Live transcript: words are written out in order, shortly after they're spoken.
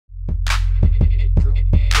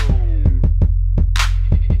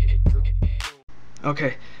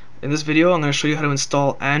Okay, in this video I'm going to show you how to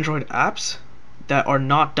install Android apps that are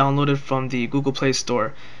not downloaded from the Google Play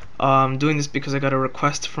Store. I'm doing this because I got a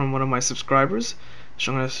request from one of my subscribers,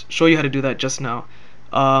 so I'm going to show you how to do that just now.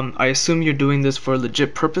 I assume you're doing this for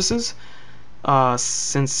legit purposes,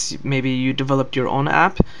 since maybe you developed your own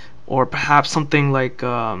app, or perhaps something like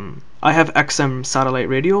I have XM satellite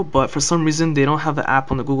radio, but for some reason they don't have the app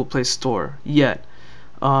on the Google Play Store yet.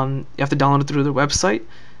 You have to download it through their website,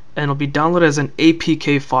 and it'll be downloaded as an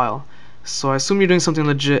APK file. So I assume you're doing something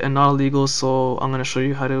legit and not illegal, so I'm going to show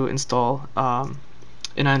you how to install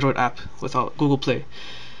an Android app without Google Play.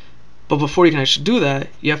 But before you can actually do that,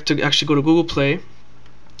 you have to actually go to Google Play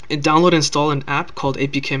and download and install an app called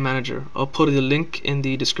APK Manager. I'll put the link in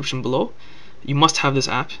the description below. You must have this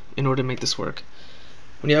app in order to make this work.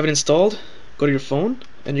 When you have it installed, go to your phone,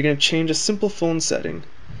 and you're going to change a simple phone setting.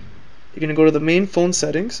 You're going to go to the main phone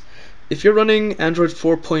settings. If you're running Android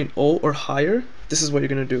 4.0 or higher, this is what you're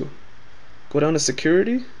going to do. Go down to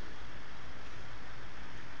security,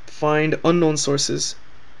 find unknown sources.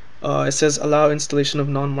 It says allow installation of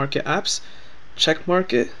non-market apps. Check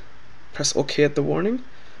mark it, press OK at the warning.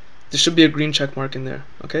 There should be a green check mark in there.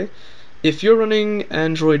 Okay. If you're running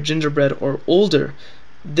Android Gingerbread or older,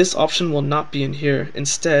 this option will not be in here.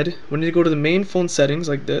 Instead, when you go to the main phone settings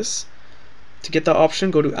like this, to get that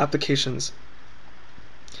option, go to applications.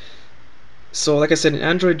 So like I said, in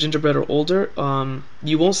Android Gingerbread or older,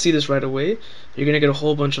 you won't see this right away. You're going to get a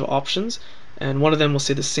whole bunch of options, and one of them will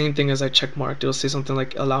say the same thing as I checkmarked. It'll say something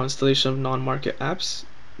like allow installation of non-market apps.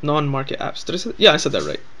 Non-market apps. Did I say that? Yeah, I said that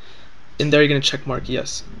right. In there you're going to checkmark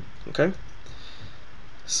yes. Okay?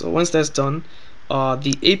 So once that's done,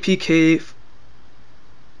 the APK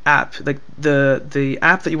app, like the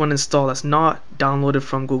app that you want to install that's not downloaded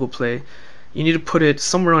from Google Play, you need to put it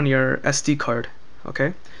somewhere on your SD card.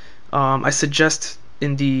 Okay? I suggest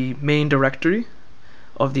in the main directory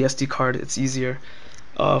of the SD card. It's easier.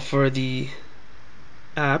 For the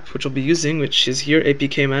app which we'll be using, which is here,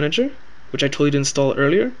 APK Manager, which I told you to install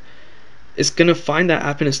earlier, it's gonna find that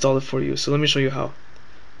app and install it for you. So let me show you how.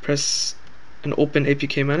 Press and open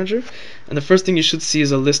APK Manager, and the first thing you should see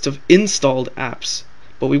is a list of installed apps,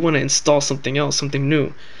 but we want to install something else, something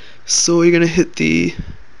new. So you're gonna hit the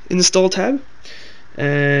install tab,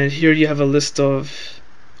 and here you have a list of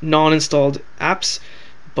non-installed apps,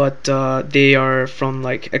 but they are from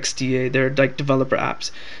like XDA. They're like developer apps.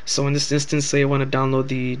 So in this instance, say I want to download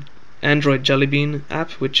the Android Jelly Bean app,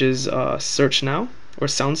 which is Search Now, or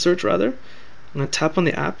Sound Search rather. I'm gonna tap on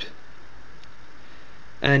the app,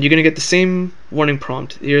 and you're gonna get the same warning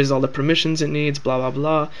prompt. Here's all the permissions it needs, blah blah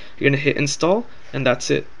blah. You're gonna hit install, and that's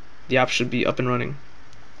it. The app should be up and running.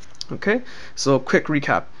 Okay, so quick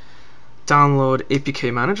recap. Download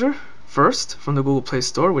APK Manager first from the Google Play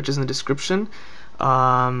Store, which is in the description.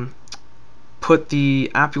 Put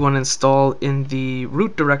the app you want to install in the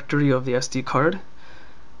root directory of the SD card,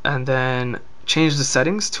 and then change the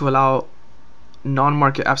settings to allow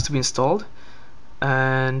non-market apps to be installed,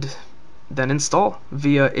 and then install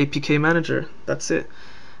via APK Manager. That's it.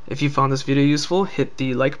 If you found this video useful, hit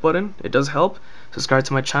the like button. It does help. Subscribe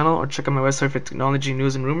to my channel or check out my website for technology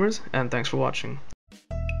news and rumors, and thanks for watching.